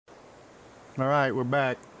All right, we're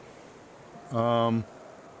back. Um,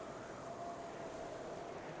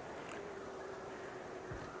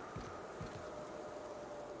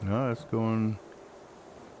 no, it's going.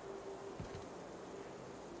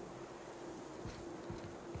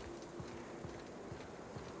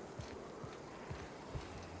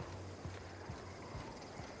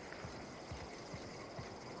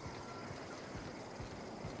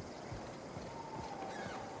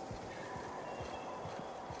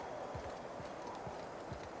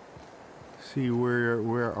 See where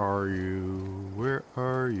are you? Where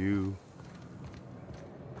are you?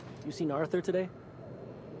 You seen Arthur today?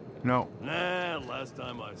 No. Nah, last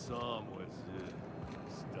time I saw him was,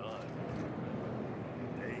 stunned.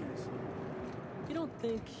 Days. You don't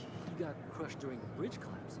think he got crushed during the bridge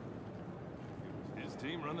collapse? It was his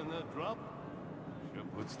team running that drop? Sure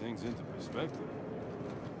puts things into perspective.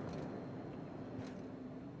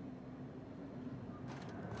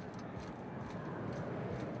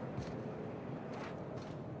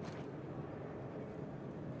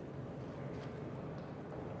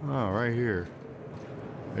 Oh, right here.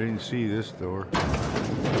 I didn't see this door.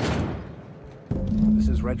 This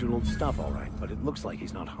is Reginald's stuff, all right, but it looks like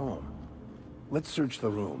he's not home. Let's search the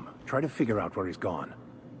room. Try to figure out where he's gone.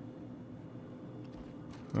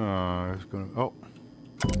 It's gonna. Oh.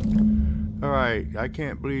 All right. I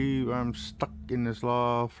can't believe I'm stuck in this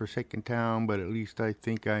law-forsaken town, but at least I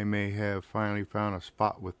think I may have finally found a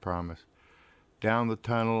spot with promise. Down the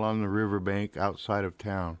tunnel on the riverbank outside of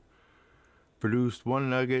town. Produced 1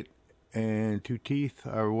 nugget and 2 teeth.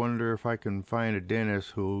 I wonder if I can find a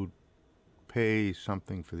dentist who'll pay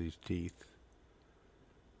something for these teeth.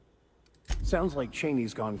 Sounds like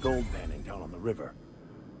Cheney's gone gold panning down on the river.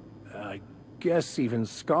 I guess even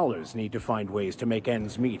scholars need to find ways to make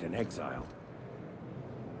ends meet in exile.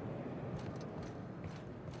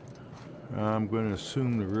 I'm going to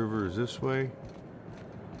assume the river is this way.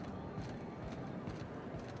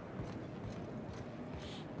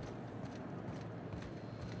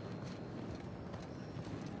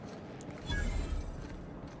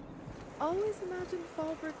 Always imagined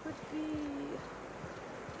Fallbrook would be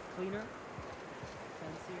Cleaner?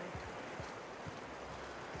 Fancier?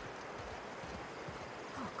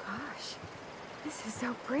 oh gosh, this is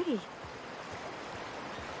so pretty.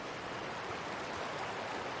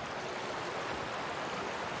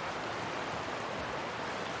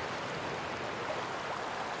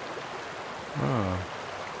 Oh.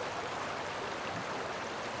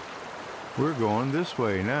 We're going this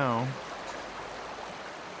way now.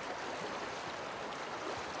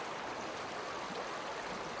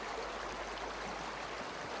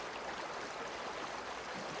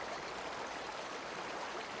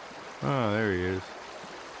 Oh, there he is.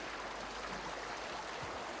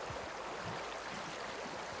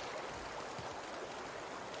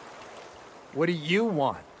 What do you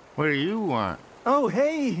want? What do you want? Oh,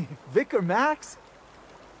 hey, Vicar Max.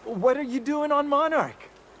 What are you doing on Monarch?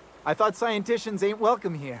 I thought scienticians ain't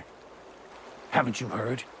welcome here. Haven't you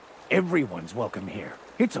heard? Everyone's welcome here.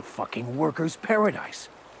 It's a fucking worker's paradise.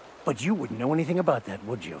 But you wouldn't know anything about that,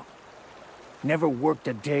 would you? Never worked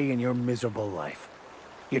a day in your miserable life.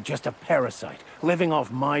 You're just a parasite, living off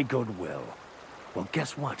my goodwill. Well,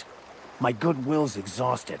 guess what? My goodwill's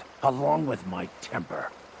exhausted, along with my temper.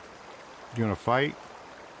 You gonna fight?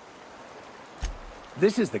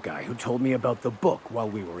 This is the guy who told me about the book while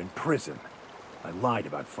we were in prison. I lied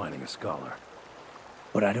about finding a scholar.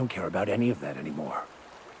 But I don't care about any of that anymore.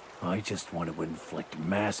 I just want to inflict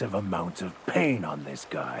massive amounts of pain on this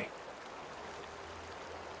guy.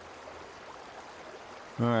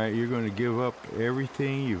 Alright, you're going to give up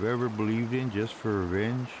everything you've ever believed in just for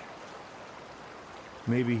revenge?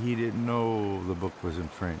 Maybe he didn't know the book was in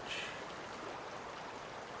French.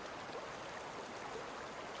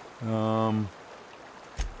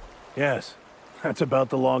 Yes, that's about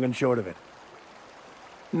the long and short of it.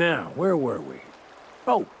 Now, where were we?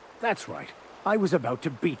 Oh, that's right. I was about to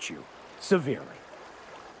beat you. Severely.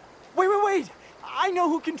 Wait! I know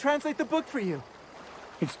who can translate the book for you.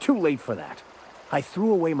 It's too late for that. I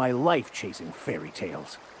threw away my life chasing fairy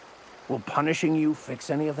tales. Will punishing you fix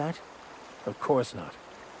any of that? Of course not.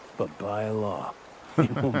 But by law,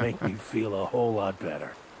 it will make me feel a whole lot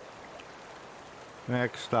better.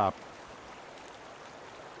 Max, stop.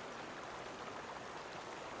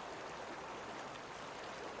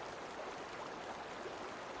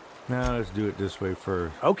 Now let's do it this way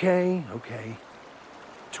first. Okay.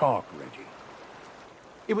 Talk, Reggie.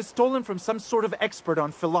 It was stolen from some sort of expert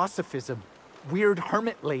on philosophism. Weird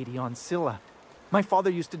hermit lady on Scylla. My father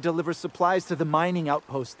used to deliver supplies to the mining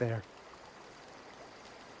outpost there.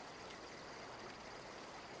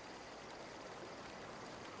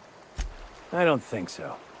 I don't think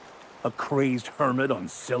so. A crazed hermit on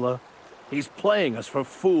Scylla? He's playing us for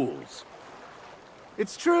fools.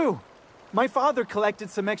 It's true. My father collected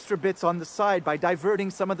some extra bits on the side by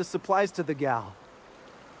diverting some of the supplies to the gal.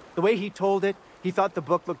 The way he told it, he thought the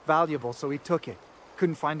book looked valuable, so he took it.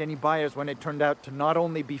 Couldn't find any buyers when it turned out to not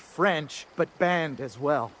only be French, but banned as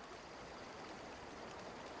well.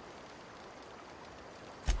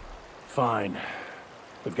 Fine.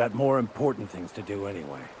 We've got more important things to do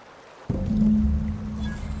anyway.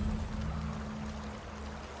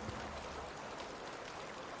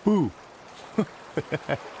 Boo!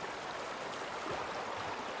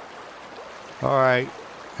 Alright.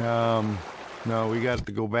 No, we got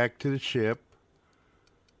to go back to the ship.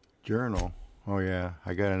 Journal. Oh yeah,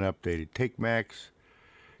 I got an updated. Take Max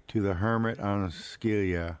to the Hermit on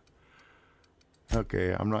Scylla.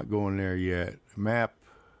 Okay, I'm not going there yet. Map.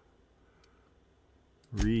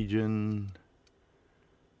 Region.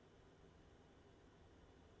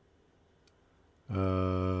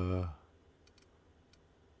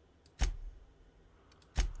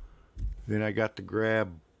 Then I got to grab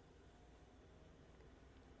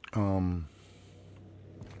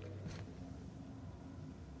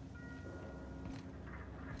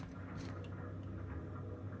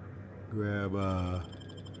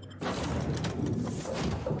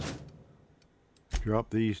drop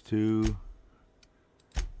these two.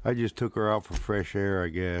 I just took her out for fresh air, I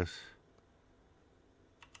guess.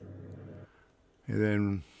 And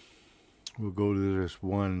then we'll go to this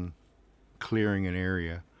one, clearing an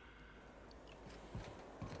area.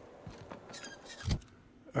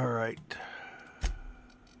 All right.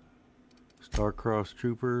 Star-Crossed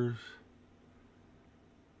Troopers.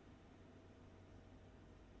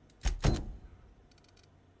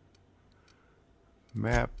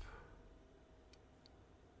 Map.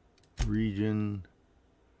 Region.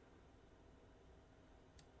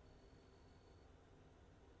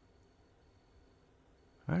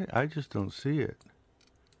 I just don't see it.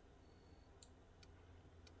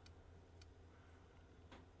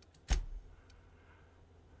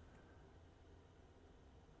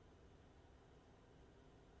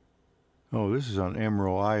 Oh, this is on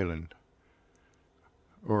Emerald Island.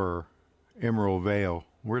 Or Emerald Vale.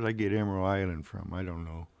 Where did I get Emerald Island from? I don't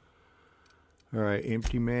know. Alright,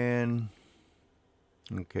 Empty Man.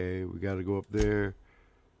 Okay, we got to go up there.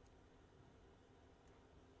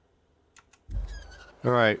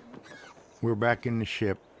 Alright, we're back in the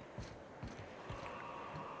ship.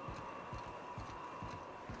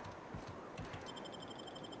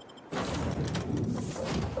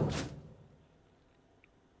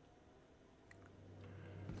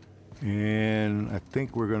 And I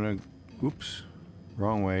think we're gonna, oops,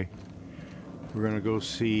 wrong way. We're gonna go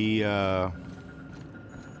see, okay,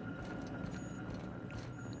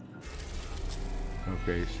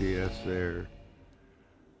 see us there.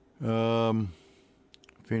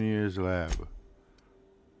 Phineas lab.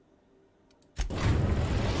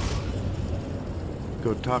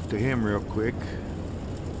 Go talk to him real quick.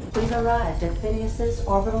 We've arrived at Phineas's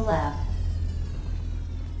orbital lab.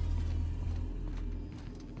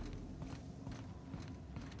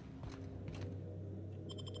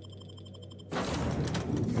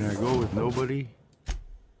 Can I go with nobody?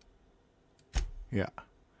 Yeah.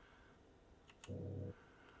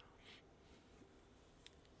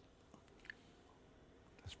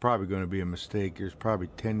 It's probably going to be a mistake. There's probably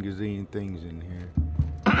 10 gazillion things in here.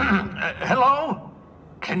 Hello?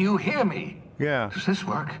 Can you hear me? Yeah. Does this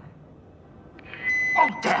work? Oh,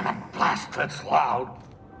 damn it! Blast, that's loud.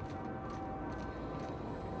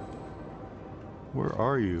 Where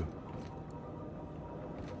are you?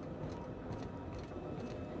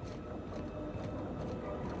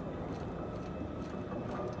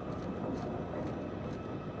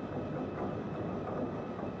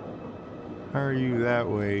 How are you that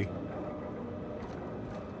way?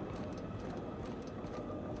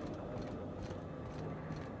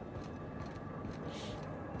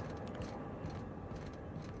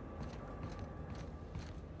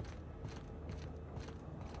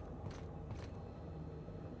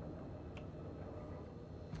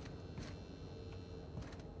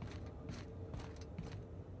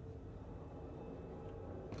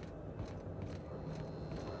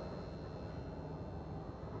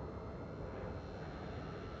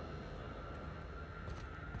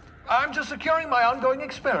 I'm just securing my ongoing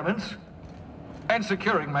experiments. And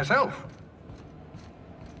securing myself.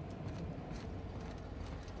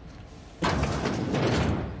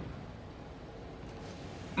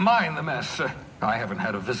 Mind the mess. I haven't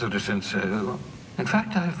had a visitor since, in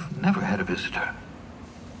fact, I've never had a visitor.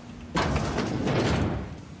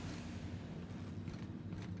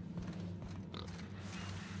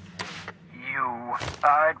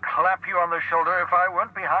 I'd clap you on the shoulder if I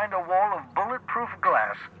weren't behind a wall of bulletproof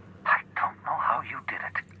glass. I don't know how you did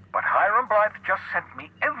it, but Hiram Blythe just sent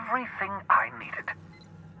me everything I needed.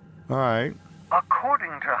 All right.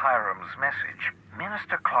 According to Hiram's message,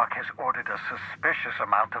 Minister Clark has ordered a suspicious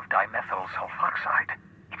amount of dimethyl sulfoxide.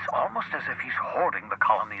 It's almost as if he's hoarding the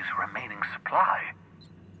colony's remaining supply.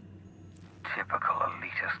 Typical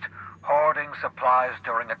elitist, hoarding supplies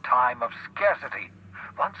during a time of scarcity.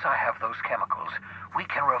 Once I have those chemicals, we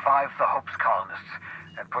can revive the Hope's colonists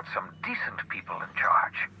and put some decent people in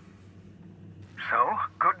charge. So,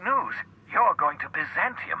 good news. You're going to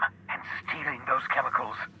Byzantium and stealing those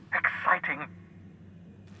chemicals. Exciting.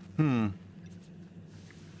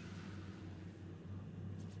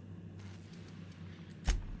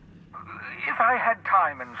 If I had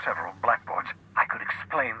time and several blackboards, I could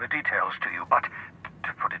explain the details to you, but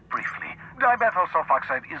to put it briefly, dimethyl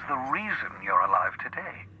sulfoxide is the reason you're alive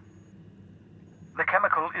today. The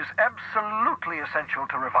chemical is absolutely essential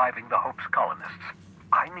to reviving the Hope's colonists.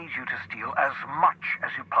 I need you to steal as much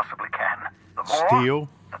as you possibly can. The more, Steal?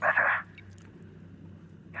 the better.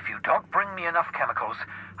 If you don't bring me enough chemicals,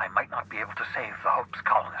 I might not be able to save the Hope's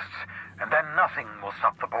colonists, and then nothing will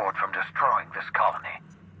stop the board from destroying this colony.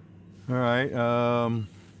 All right.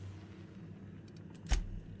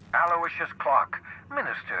 Aloysius Clark,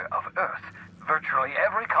 Minister of Earth. Virtually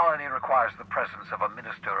every colony requires the presence of a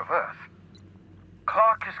Minister of Earth.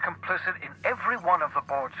 Clark is complicit in every one of the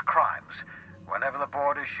board's crimes. Whenever the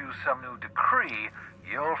board issues some new decree,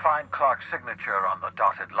 you'll find Clark's signature on the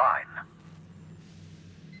dotted line.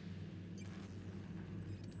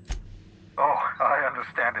 Oh, I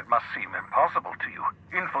understand it must seem impossible to you.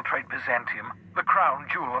 Infiltrate Byzantium, the crown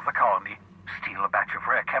jewel of the colony. Steal a batch of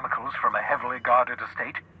rare chemicals from a heavily guarded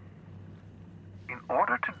estate. In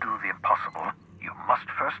order to do the impossible, you must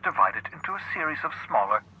first divide it into a series of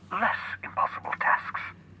smaller, less impossible tasks.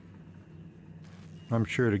 I'm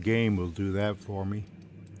sure the game will do that for me.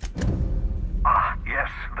 Ah, yes,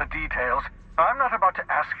 the details. I'm not about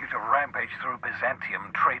to ask you to rampage through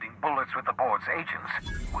Byzantium trading bullets with the board's agents.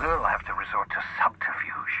 We'll have to resort to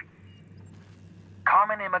subterfuge.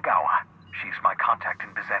 Carmen Imagawa. She's my contact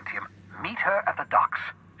in Byzantium. Meet her at the docks.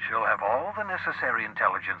 She'll have all the necessary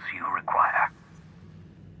intelligence you require.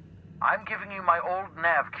 I'm giving you my old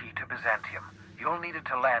nav key to Byzantium. You'll need it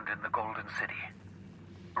to land in the Golden City.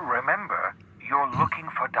 Remember, you're looking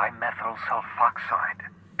for dimethyl sulfoxide.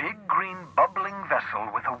 Big green bubbling vessel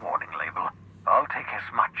with a warning label. I'll take as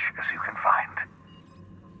much as you can find.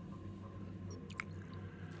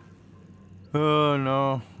 Oh,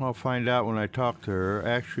 no. I'll find out when I talk to her.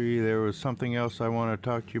 Actually, there was something else I want to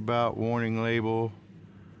talk to you about. Warning label.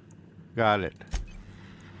 Got it.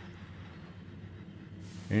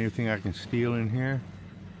 Anything I can steal in here?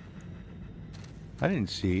 I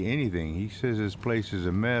didn't see anything. He says this place is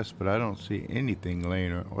a mess, but I don't see anything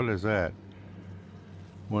laying around. What is that?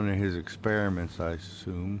 One of his experiments, I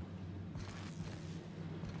assume.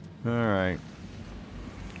 Alright.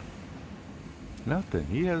 Nothing.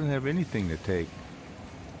 He doesn't have anything to take.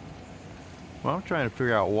 Well, I'm trying to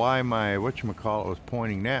figure out why my whatchamacallit was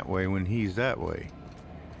pointing that way when he's that way.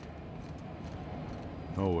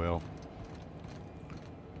 Oh well.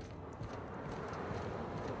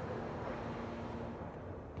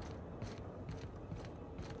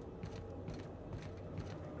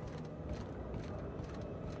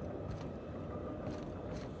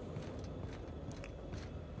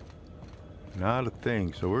 Not a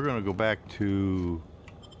thing. So we're going to go back to...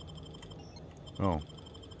 Oh.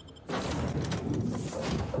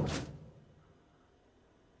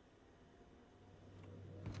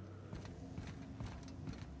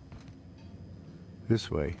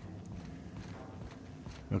 This way.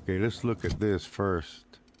 Okay, let's look at this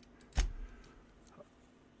first.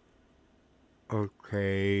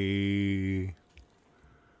 Okay.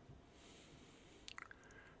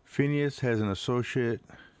 Phineas has an associate...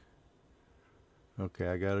 Okay,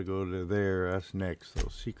 I gotta go to there. That's next. So,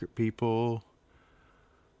 secret people.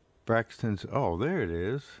 Braxton's. Oh, there it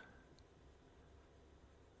is.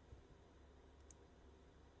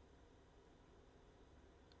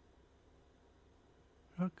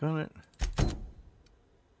 Look on it.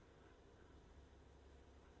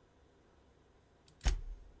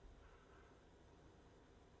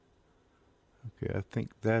 Okay, I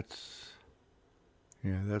think that's.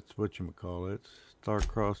 Yeah, that's whatchamacallit.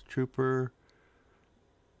 Star-Crossed Trooper.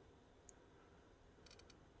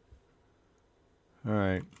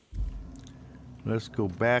 Alright, let's go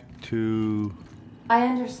back to... I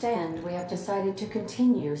understand we have decided to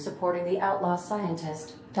continue supporting the outlaw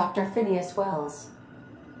scientist, Dr. Phineas Wells.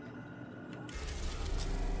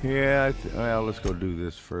 Yeah, well, let's go do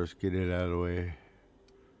this first, get it out of the way.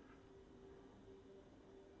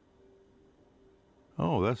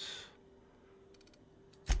 Oh, that's...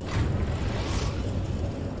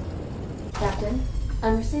 Captain,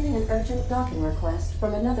 I'm receiving an urgent docking request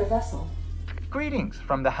from another vessel. Greetings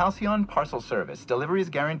from the Halcyon Parcel Service. Delivery is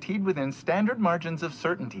guaranteed within standard margins of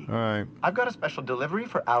certainty. All right. I've got a special delivery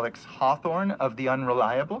for Alex Hawthorne of the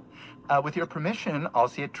Unreliable. With your permission, I'll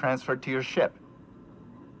see it transferred to your ship.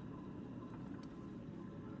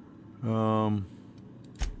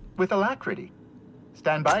 With alacrity.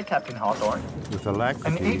 Stand by, Captain Hawthorne. With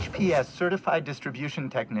alacrity. An HPS certified distribution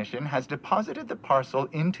technician has deposited the parcel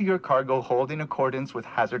into your cargo hold in accordance with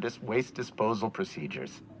hazardous waste disposal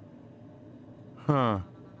procedures. Huh.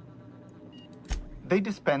 They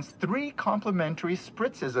dispense 3 complimentary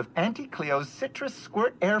spritzes of Anti-Cleo's Citrus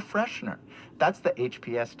Squirt Air Freshener. That's the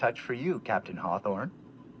HPS touch for you, Captain Hawthorne.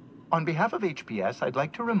 On behalf of HPS, I'd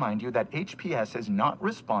like to remind you that HPS is not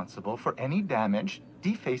responsible for any damage,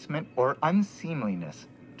 defacement, or unseemliness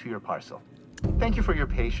to your parcel. Thank you for your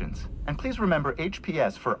patience, and please remember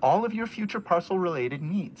HPS for all of your future parcel-related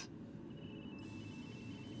needs.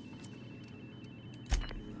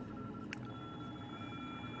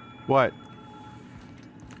 What?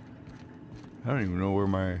 I don't even know where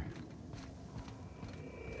my...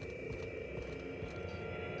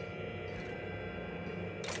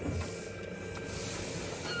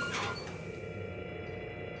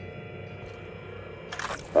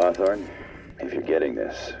 Hawthorne, if you're getting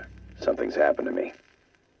this, something's happened to me.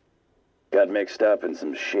 Got mixed up in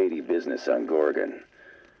some shady business on Gorgon.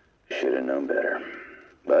 Should have known better.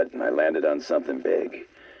 But I landed on something big.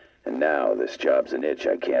 And now this job's an itch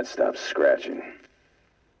I can't stop scratching.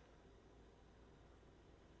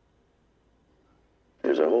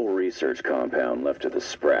 There's a whole research compound left of the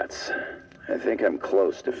Sprats. I think I'm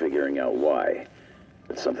close to figuring out why.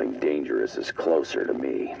 But something dangerous is closer to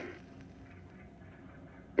me.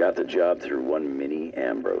 Got the job through one Minnie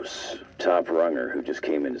Ambrose, top runger who just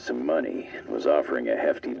came into some money and was offering a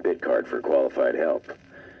hefty bid card for qualified help.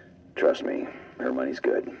 Trust me, her money's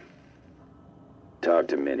good. Talk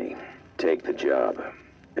to Minnie. Take the job.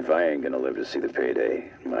 If I ain't gonna live to see the payday,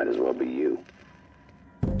 might as well be you.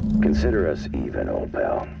 Consider us even, old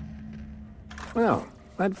pal. Well,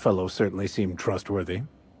 that fellow certainly seemed trustworthy.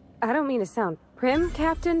 I don't mean to sound prim,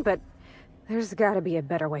 Captain, but there's gotta be a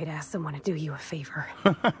better way to ask someone to do you a favor.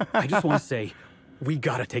 I just want to say, we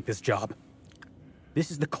gotta take this job.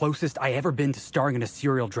 This is the closest I ever been to starring in a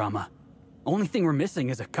serial drama. Only thing we're missing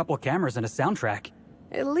is a couple cameras and a soundtrack.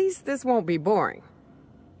 At least this won't be boring.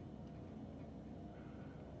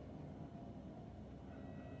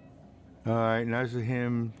 Alright, nice of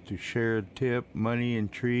him to share a tip, money,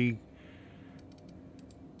 intrigue.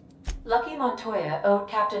 Lucky Montoya owed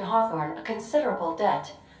Captain Hawthorne a considerable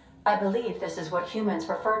debt. I believe this is what humans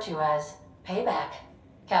refer to as payback.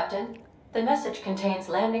 Captain, the message contains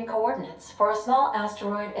landing coordinates for a small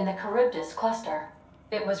asteroid in the Charybdis cluster.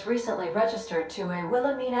 It was recently registered to a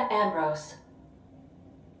Wilhelmina Ambrose.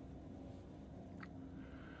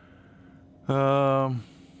 Now,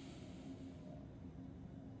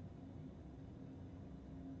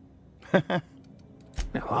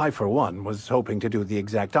 I, for one, was hoping to do the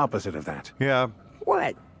exact opposite of that. Yeah.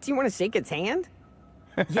 What? Do you want to shake its hand?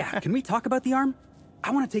 Yeah, can we talk about the arm?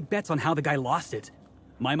 I want to take bets on how the guy lost it.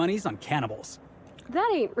 My money's on cannibals.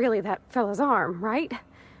 That ain't really that fella's arm, right?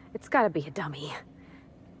 It's gotta be a dummy.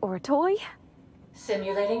 Or a toy?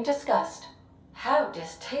 Simulating disgust. How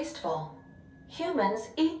distasteful. Humans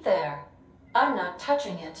eat there. I'm not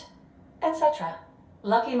touching it. Etc.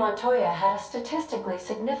 Lucky Montoya had a statistically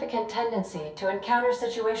significant tendency to encounter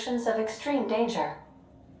situations of extreme danger.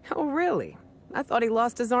 Oh, really? I thought he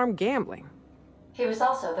lost his arm gambling. He was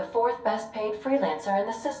also the 4th best paid freelancer in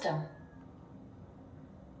the system.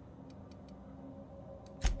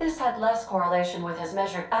 This had less correlation with his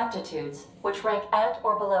measured aptitudes, which rank at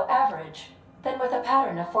or below average, than with a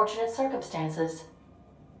pattern of fortunate circumstances.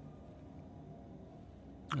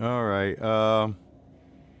 Alright,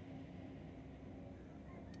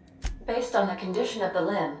 Based on the condition of the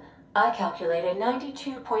limb, I calculate a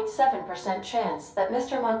 92.7% chance that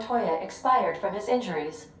Mr. Montoya expired from his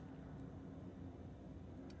injuries.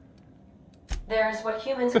 There is what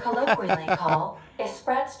humans colloquially call a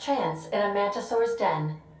sprat's chance in a mantisaur's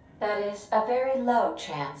den. That is a very low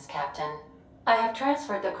chance, Captain. I have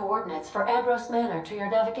transferred the coordinates for Ambrose Manor to your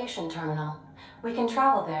navigation terminal. We can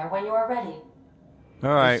travel there when you are ready.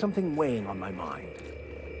 alright. There's something weighing on my mind.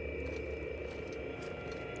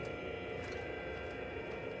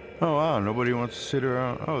 Oh wow, nobody wants to sit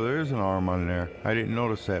around. Oh, there is an arm on there. I didn't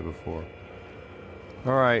notice that before.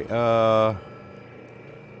 Alright,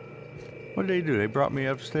 what did they do? They brought me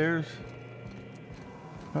upstairs?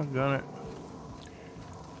 I've done it.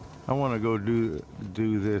 I want to go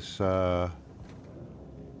do this. What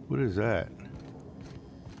is that?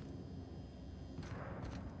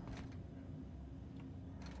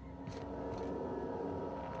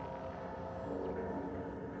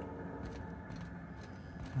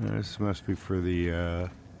 This must be for the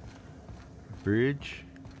bridge.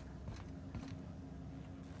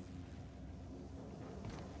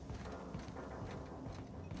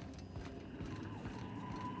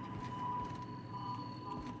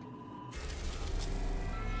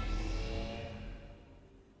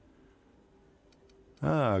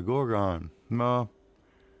 Ah, Gorgon. No.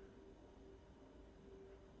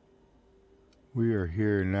 We are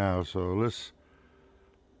here now, so let's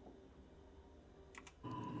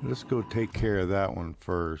go take care of that one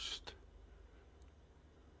first.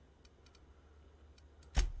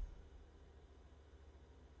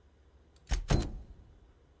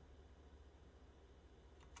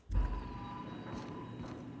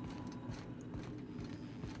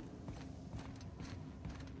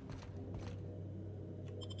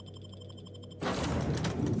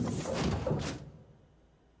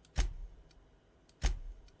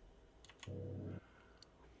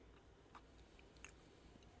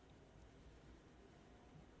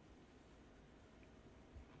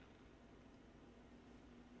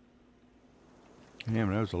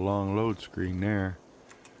 Damn, that was a long load screen there.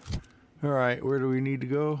 Alright, where do we need to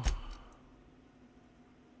go?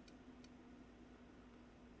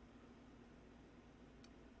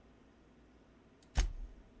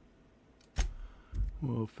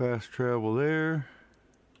 We'll fast travel there.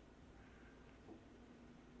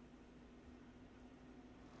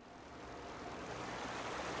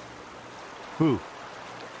 Who?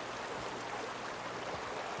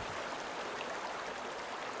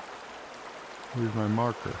 Here's my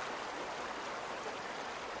marker.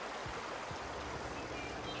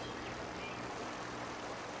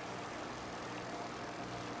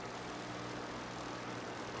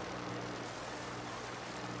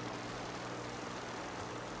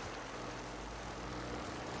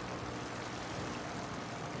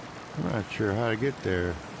 I'm not sure how to get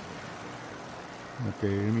there. Okay,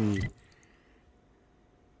 let me...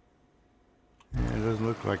 Yeah, it doesn't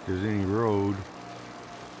look like there's any road.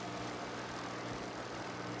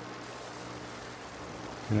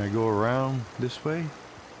 Can I go around this way?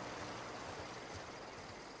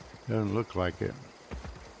 Doesn't look like it.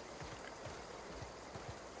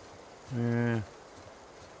 Yeah.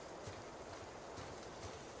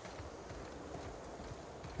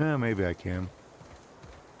 Maybe I can.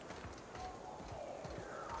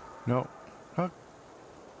 Nope. Oh.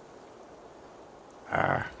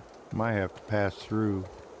 Ah, might have to pass through.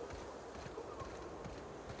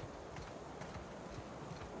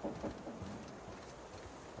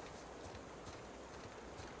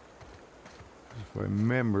 If I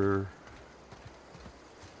remember,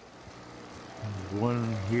 there's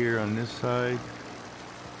one here on this side.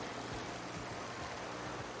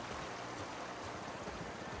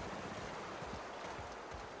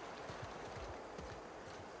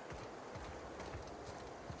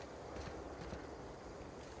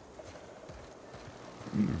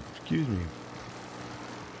 Excuse me.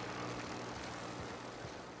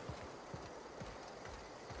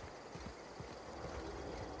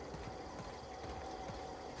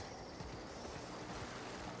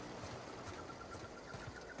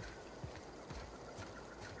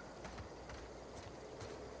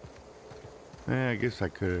 I guess I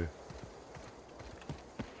could have.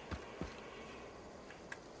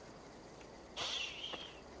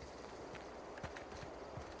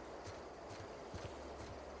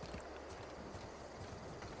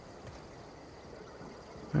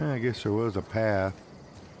 I guess there was a path.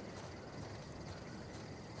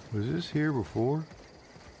 Was this here before?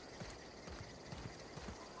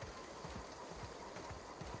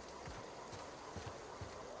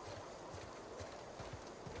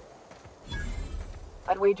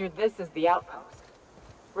 I'd wager this is the outpost.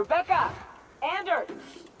 Rebecca! Anders!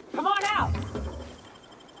 Come on out!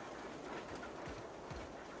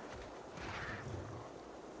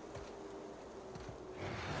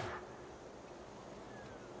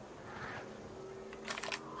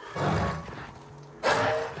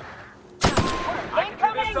 I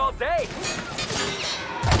can do this all day!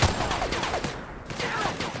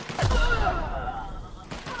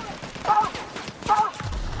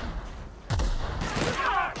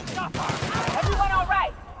 Everyone all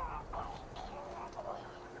right?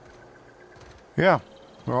 Yeah,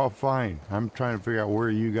 we're all fine. I'm trying to figure out where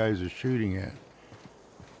you guys are shooting at.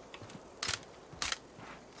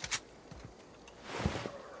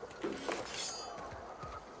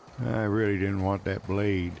 I really didn't want that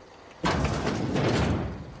blade.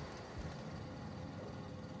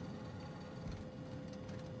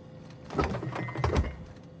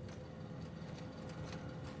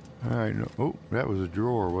 That was a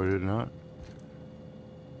drawer, was it not?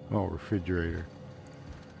 Oh, refrigerator.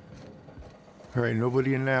 All right,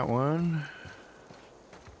 nobody in that one.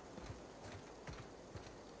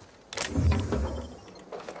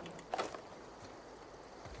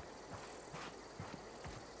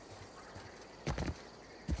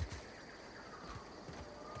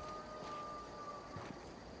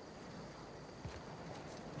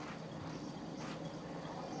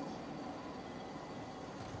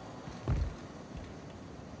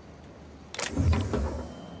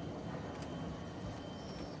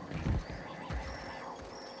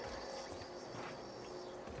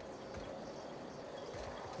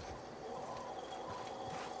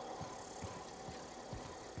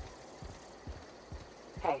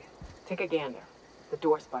 Hey, take a gander. The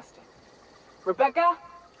door's busted. Rebecca?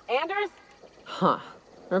 Anders? Huh.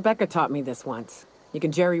 Rebecca taught me this once. You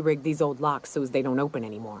can jerry-rig these old locks so as they don't open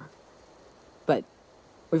anymore. But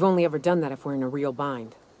we've only ever done that if we're in a real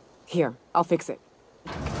bind. Here, I'll fix it.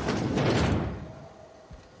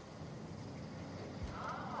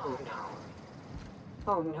 Oh no.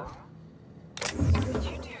 Oh no. What did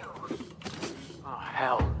you do? Oh,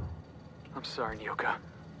 hell. I'm sorry, Nyoka.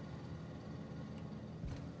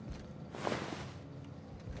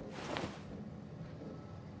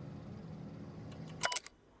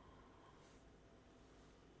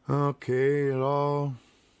 Okay, law.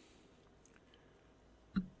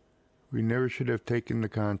 We never should have taken the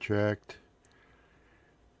contract.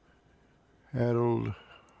 Addled,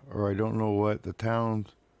 or I don't know what, the town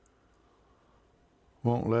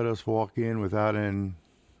won't let us walk in without an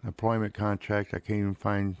employment contract. I can't even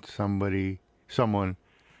find someone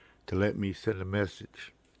to let me send a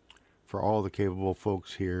message. For all the capable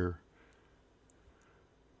folks here,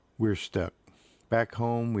 we're stuck. Back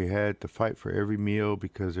home, we had to fight for every meal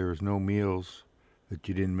because there was no meals that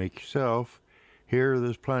you didn't make yourself. Here,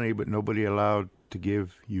 there's plenty, but nobody allowed to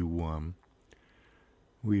give you one.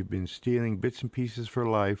 We've been stealing bits and pieces for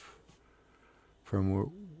life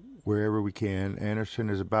from wherever we can. Anderson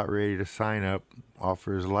is about ready to sign up,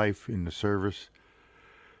 offer his life in the service.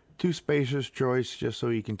 2 spacious choice just so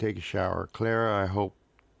he can take a shower. Clara, I hope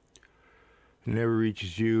it never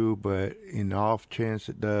reaches you, but in the off chance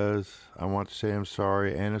it does, I want to say I'm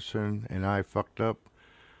sorry. Anderson and I fucked up.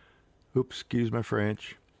 Oops, excuse my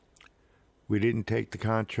French. We didn't take the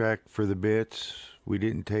contract for the bits. We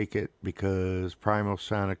didn't take it because Primal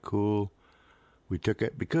sounded cool. We took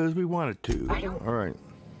it because we wanted to. All right.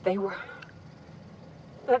 They were...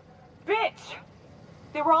 That bitch!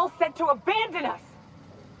 They were all set to abandon us!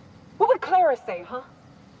 What would Clara say, huh?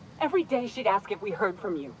 Every day she'd ask if we heard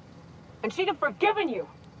from you. And she'd have forgiven you.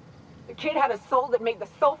 The kid had a soul that made the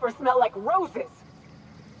sulfur smell like roses.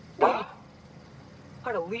 I'd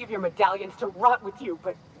have leave your medallions to rot with you,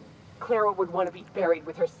 but Clara would want to be buried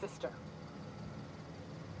with her sister.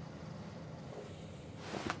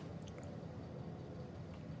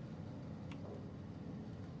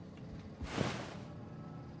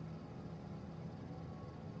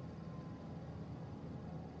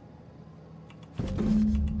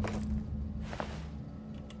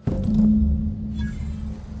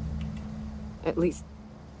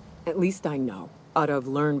 At least I know. Ought to have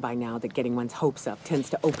learned by now that getting one's hopes up tends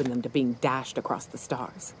to open them to being dashed across the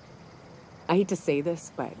stars. I hate to say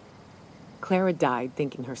this, but Clara died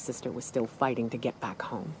thinking her sister was still fighting to get back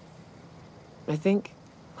home.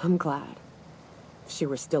 I'm glad. If she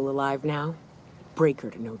were still alive now, it'd break her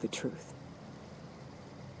to know the truth.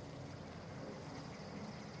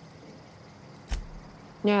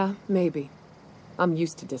 Yeah, maybe. I'm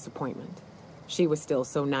used to disappointment. She was still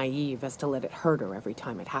so naive as to let it hurt her every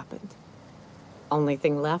time it happened. Only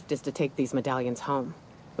thing left is to take these medallions home,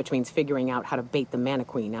 which means figuring out how to bait the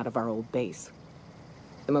Mana-Queen out of our old base.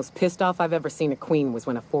 The most pissed off I've ever seen a queen was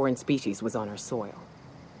when a foreign species was on her soil.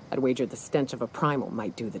 I'd wager the stench of a primal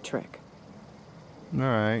might do the trick. All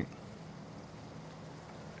right.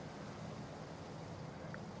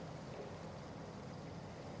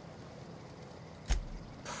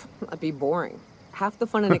 That'd be boring. Half the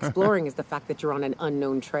fun in exploring is the fact that you're on an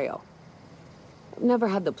unknown trail. I've never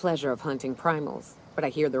had the pleasure of hunting primals, but I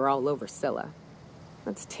hear they're all over Scylla.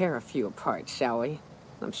 Let's tear a few apart, shall we?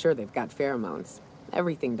 I'm sure they've got pheromones.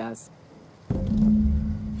 Everything does.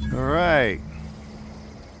 All right.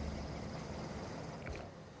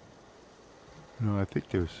 No, I think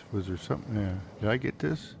was there something there? Did I get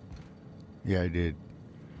this? Yeah, I did.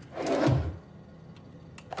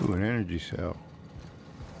 Ooh, an energy cell.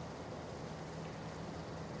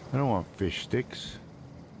 I don't want fish sticks.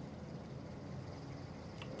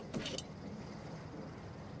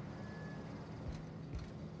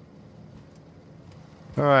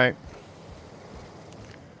 All right.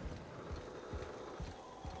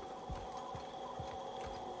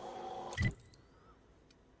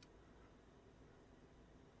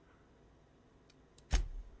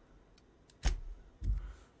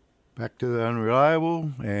 Back to the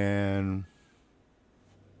unreliable, and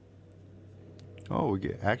oh, we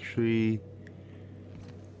get actually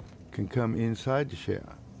can come inside the ship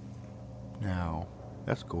now.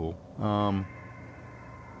 That's cool. All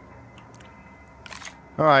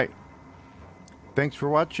right. Thanks for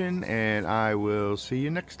watching, and I will see you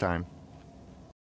next time.